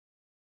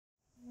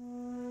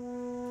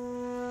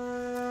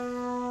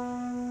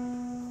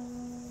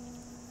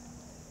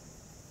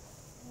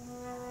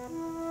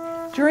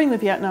During the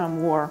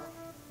Vietnam War,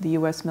 the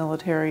U.S.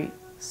 military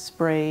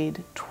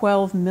sprayed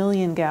 12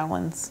 million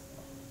gallons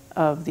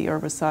of the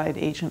herbicide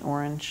Agent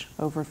Orange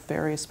over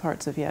various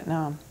parts of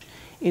Vietnam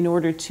in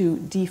order to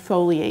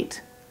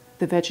defoliate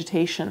the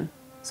vegetation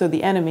so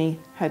the enemy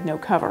had no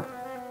cover.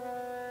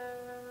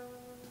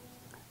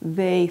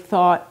 They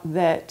thought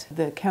that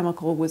the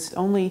chemical was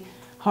only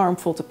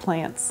harmful to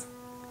plants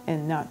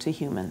and not to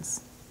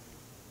humans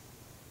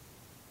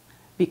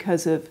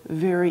because of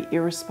very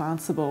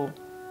irresponsible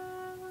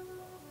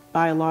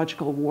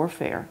biological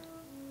warfare.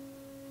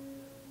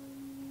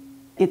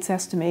 It's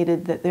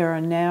estimated that there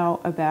are now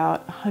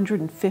about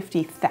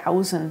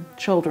 150,000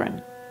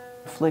 children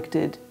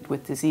afflicted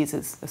with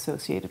diseases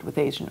associated with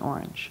Agent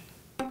Orange.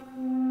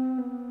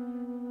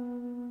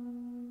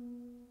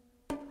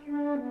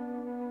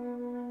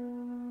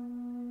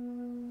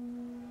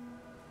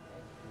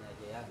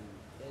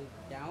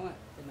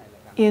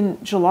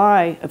 In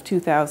July of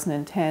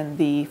 2010,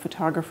 the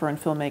photographer and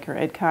filmmaker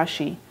Ed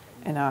Kashi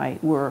and I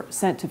were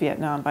sent to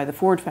Vietnam by the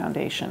Ford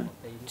Foundation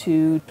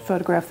to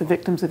photograph the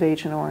victims of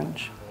Agent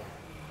Orange.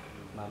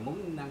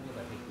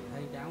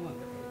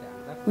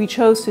 We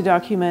chose to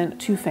document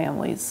two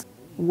families,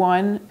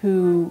 one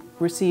who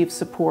received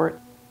support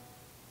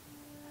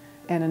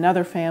and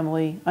another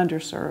family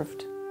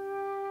underserved.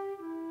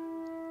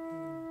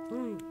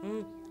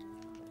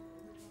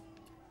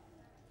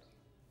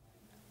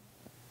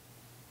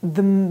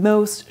 The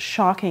most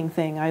shocking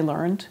thing I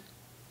learned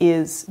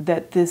is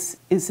that this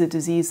is a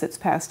disease that's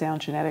passed down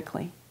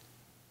genetically.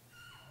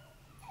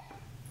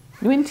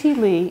 Nguyen Thi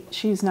Le,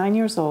 she's 9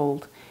 years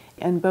old,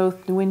 and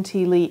both Nguyen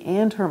Thi Le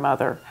and her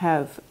mother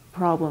have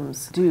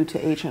problems due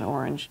to Agent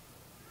Orange.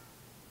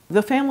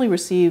 The family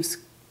receives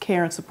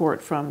care and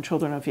support from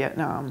Children of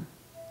Vietnam.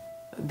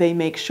 They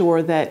make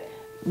sure that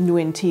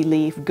Nguyen Thi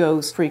Le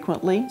goes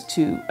frequently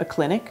to a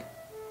clinic.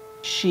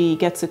 She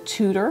gets a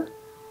tutor,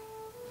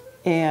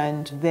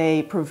 and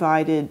they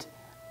provided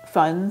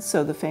funds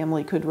so the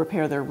family could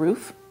repair their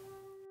roof.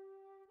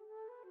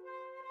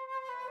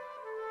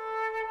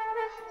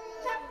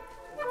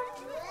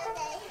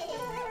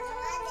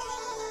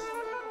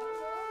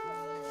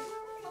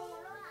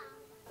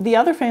 The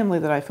other family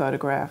that I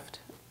photographed,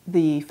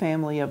 the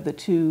family of the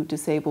two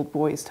disabled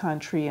boys, Tan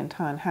Tri and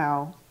Tan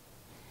Hao,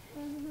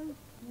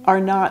 are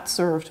not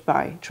served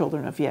by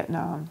Children of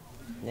Vietnam.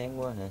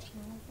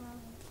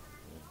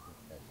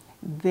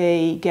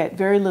 They get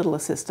very little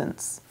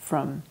assistance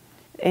from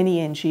any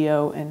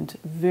NGO and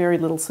very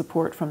little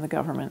support from the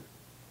government.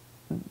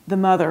 The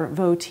mother,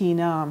 Vo Thi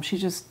Nam, she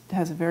just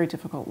has a very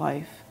difficult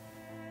life.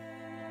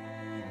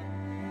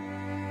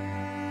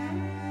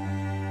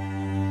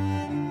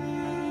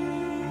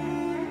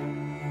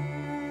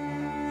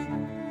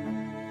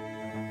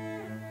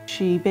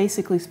 She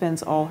basically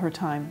spends all her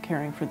time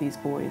caring for these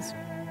boys.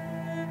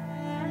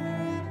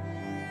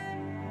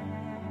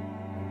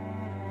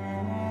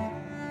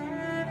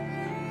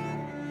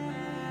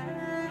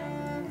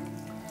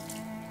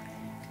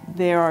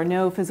 There are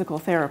no physical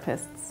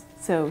therapists,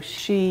 so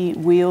she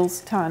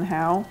wheels Tan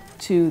Hao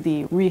to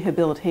the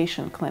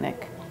rehabilitation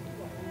clinic.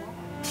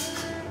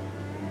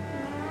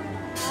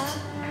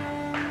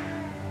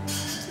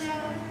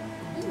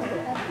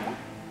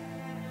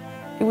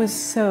 It was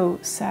so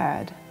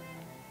sad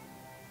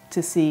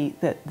to see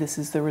that this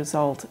is the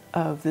result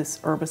of this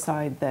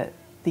herbicide that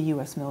the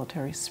U.S.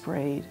 military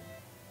sprayed.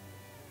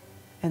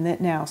 And that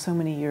now, so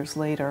many years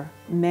later,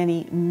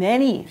 many,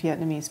 many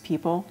Vietnamese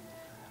people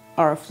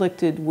are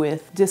afflicted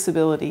with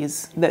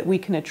disabilities that we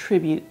can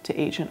attribute to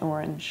Agent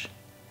Orange.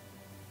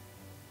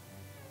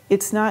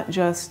 It's not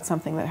just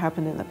something that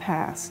happened in the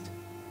past.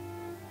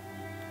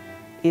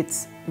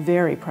 It's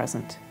very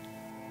present.